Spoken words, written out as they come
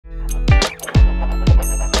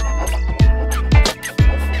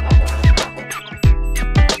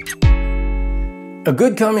A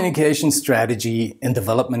good communication strategy in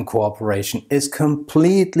development cooperation is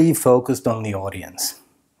completely focused on the audience.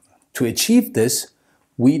 To achieve this,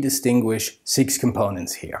 we distinguish 6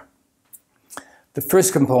 components here. The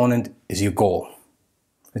first component is your goal.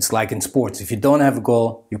 It's like in sports. If you don't have a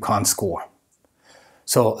goal, you can't score.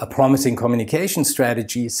 So a promising communication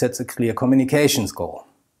strategy sets a clear communications goal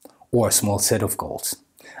or a small set of goals.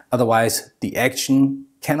 Otherwise, the action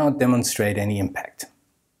cannot demonstrate any impact.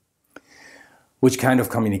 Which kind of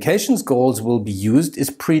communications goals will be used is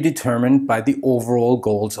predetermined by the overall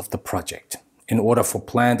goals of the project. In order for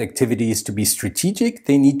planned activities to be strategic,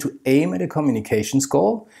 they need to aim at a communications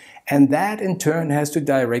goal, and that in turn has to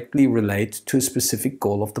directly relate to a specific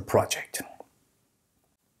goal of the project.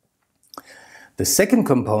 The second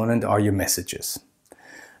component are your messages.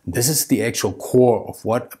 This is the actual core of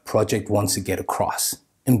what a project wants to get across,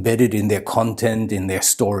 embedded in their content, in their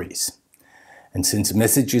stories. And since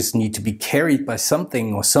messages need to be carried by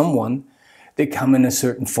something or someone, they come in a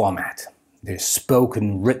certain format. They're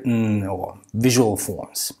spoken, written, or visual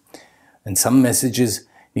forms. And some messages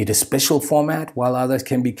need a special format, while others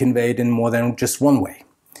can be conveyed in more than just one way.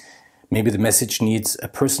 Maybe the message needs a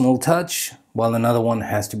personal touch, while another one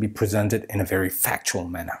has to be presented in a very factual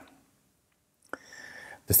manner.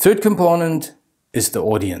 The third component is the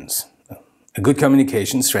audience. A good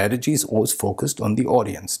communication strategy is always focused on the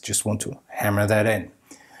audience. Just want to hammer that in,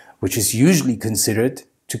 which is usually considered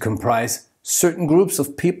to comprise certain groups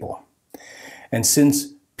of people. And since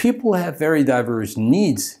people have very diverse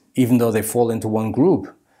needs, even though they fall into one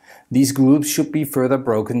group, these groups should be further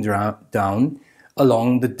broken down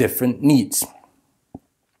along the different needs.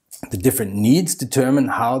 The different needs determine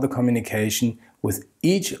how the communication with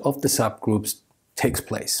each of the subgroups takes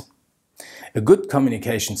place. A good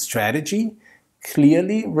communication strategy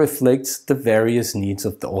clearly reflects the various needs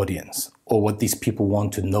of the audience, or what these people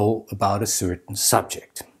want to know about a certain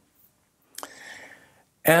subject.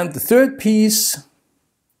 And the third piece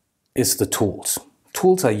is the tools.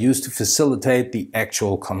 Tools are used to facilitate the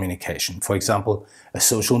actual communication. For example, a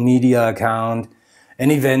social media account,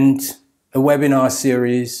 an event, a webinar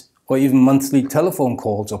series, or even monthly telephone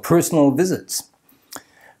calls or personal visits.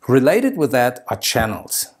 Related with that are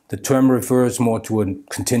channels. The term refers more to a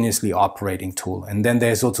continuously operating tool. And then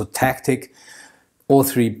there's also tactic. All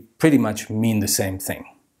three pretty much mean the same thing.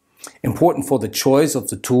 Important for the choice of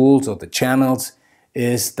the tools or the channels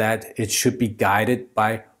is that it should be guided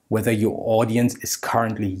by whether your audience is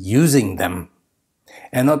currently using them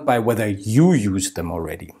and not by whether you use them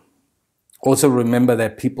already. Also remember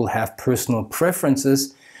that people have personal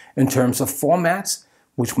preferences in terms of formats,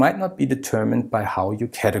 which might not be determined by how you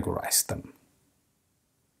categorize them.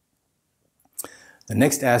 The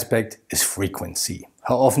next aspect is frequency.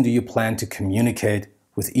 How often do you plan to communicate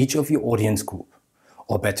with each of your audience group?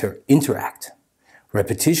 Or better, interact.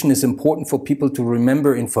 Repetition is important for people to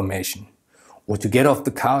remember information or to get off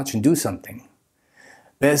the couch and do something.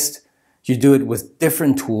 Best, you do it with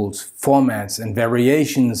different tools, formats, and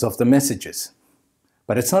variations of the messages.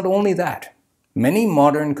 But it's not only that. Many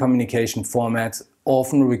modern communication formats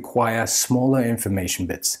often require smaller information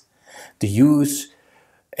bits. The use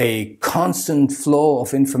a constant flow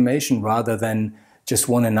of information rather than just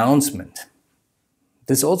one announcement.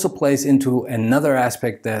 This also plays into another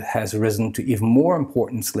aspect that has risen to even more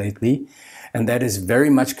importance lately, and that is very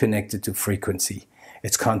much connected to frequency.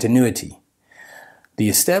 It's continuity. The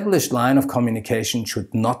established line of communication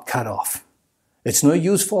should not cut off. It's no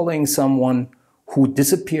use following someone who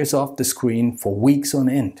disappears off the screen for weeks on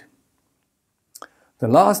end. The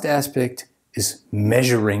last aspect is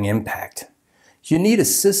measuring impact. You need a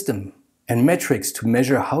system and metrics to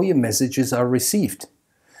measure how your messages are received.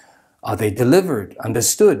 Are they delivered,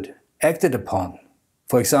 understood, acted upon?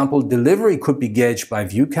 For example, delivery could be gauged by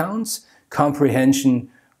view counts, comprehension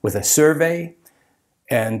with a survey,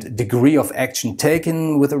 and degree of action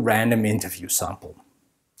taken with a random interview sample.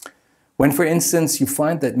 When, for instance, you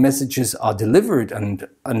find that messages are delivered and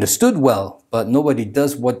understood well, but nobody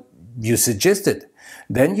does what you suggested,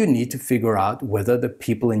 then you need to figure out whether the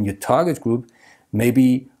people in your target group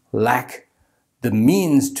maybe lack the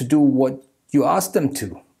means to do what you asked them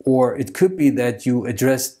to. Or it could be that you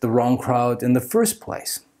addressed the wrong crowd in the first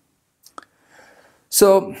place.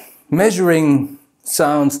 So measuring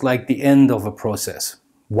sounds like the end of a process,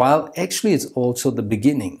 while actually it's also the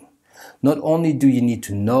beginning. Not only do you need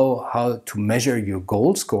to know how to measure your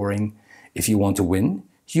goal scoring if you want to win,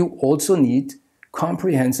 you also need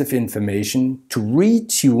comprehensive information to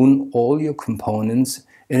retune all your components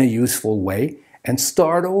in a useful way and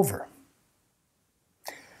start over.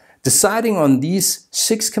 Deciding on these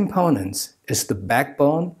 6 components is the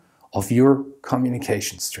backbone of your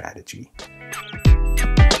communication strategy.